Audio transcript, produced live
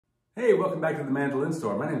Hey, welcome back to the Mandolin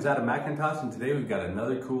store. My name is Adam McIntosh, and today we've got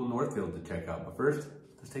another cool Northfield to check out. But first,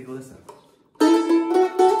 let's take a listen.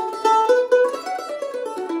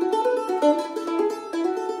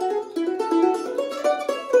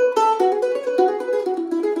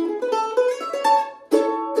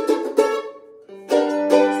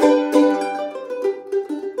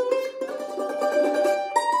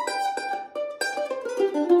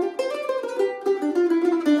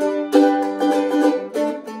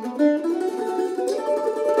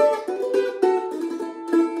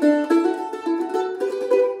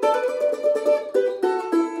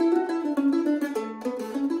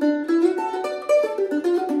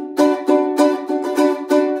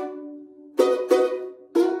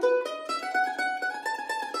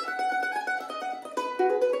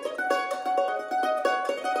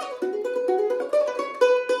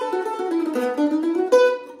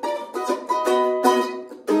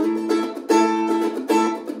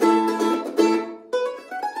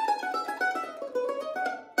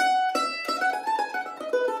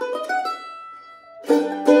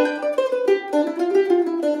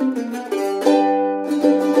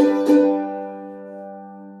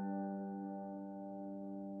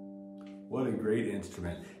 What a great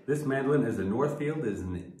instrument. This mandolin is a Northfield, is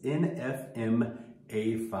an NFM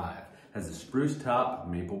A5. Has a spruce top,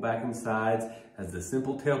 maple back and sides, has the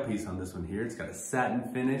simple tailpiece on this one here. It's got a satin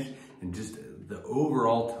finish, and just the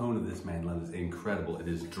overall tone of this mandolin is incredible. It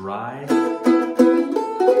is dry.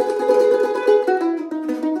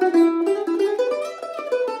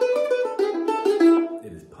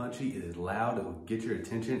 It is loud, it will get your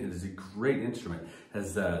attention. It is a great instrument.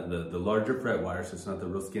 Has the larger fret wire, so it's not the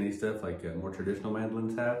real skinny stuff like more traditional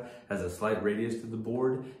mandolins have. Has a slight radius to the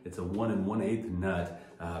board. It's a 1 1/8 nut.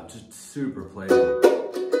 Just super playable.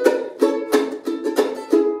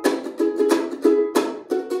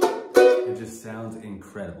 It just sounds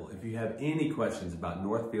incredible. If you have any questions about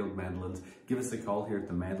Northfield mandolins, give us a call here at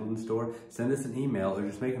the Mandolin store. Send us an email or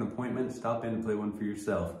just make an appointment. Stop in and play one for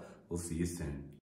yourself. We'll see you soon.